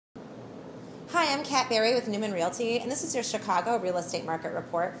Hi, I'm Kat Berry with Newman Realty, and this is your Chicago real estate market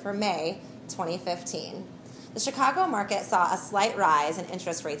report for May 2015. The Chicago market saw a slight rise in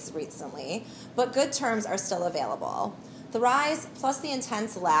interest rates recently, but good terms are still available. The rise, plus the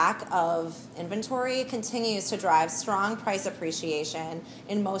intense lack of inventory, continues to drive strong price appreciation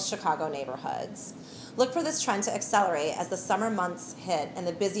in most Chicago neighborhoods. Look for this trend to accelerate as the summer months hit and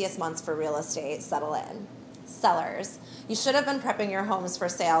the busiest months for real estate settle in. Sellers, you should have been prepping your homes for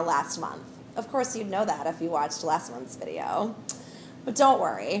sale last month. Of course, you'd know that if you watched last month's video. But don't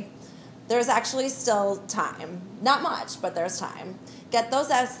worry, there's actually still time. Not much, but there's time. Get those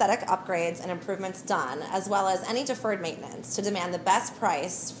aesthetic upgrades and improvements done, as well as any deferred maintenance, to demand the best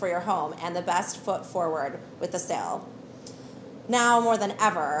price for your home and the best foot forward with the sale. Now, more than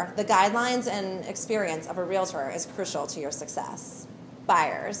ever, the guidelines and experience of a realtor is crucial to your success.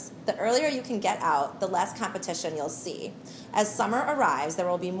 Buyers, the earlier you can get out, the less competition you'll see. As summer arrives, there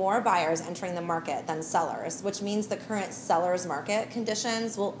will be more buyers entering the market than sellers, which means the current seller's market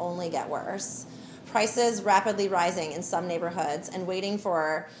conditions will only get worse. Prices rapidly rising in some neighborhoods and waiting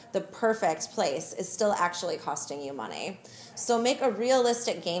for the perfect place is still actually costing you money. So make a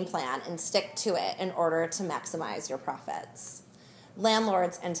realistic game plan and stick to it in order to maximize your profits.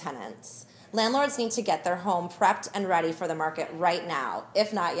 Landlords and tenants. Landlords need to get their home prepped and ready for the market right now,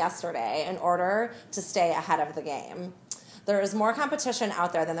 if not yesterday, in order to stay ahead of the game. There is more competition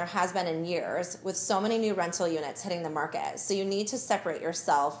out there than there has been in years, with so many new rental units hitting the market, so you need to separate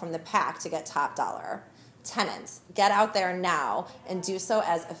yourself from the pack to get top dollar. Tenants, get out there now and do so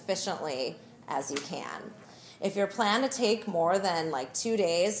as efficiently as you can. If your plan to take more than 2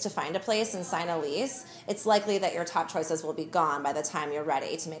 days to find a place and sign a lease, it's likely that your top choices will be gone by the time you're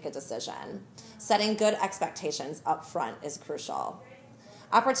ready to make a decision. Setting good expectations up front is crucial.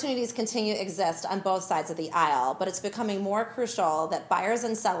 Opportunities continue to exist on both sides of the aisle, but it's becoming more crucial that buyers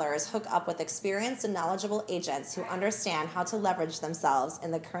and sellers hook up with experienced and knowledgeable agents who understand how to leverage themselves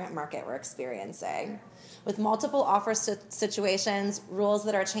in the current market we're experiencing. With multiple offer situations, rules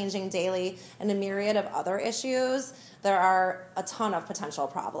that are changing daily, and a myriad of other issues, there are a ton of potential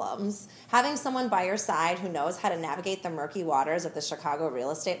problems. Having someone by your side who knows how to navigate the murky waters of the Chicago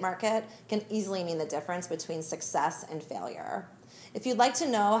real estate market can easily mean the difference between success and failure. If you'd like to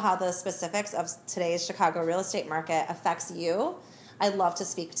know how the specifics of today's Chicago real estate market affects you, I'd love to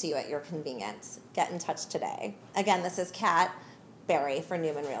speak to you at your convenience. Get in touch today. Again, this is Kat Berry for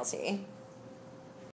Newman Realty.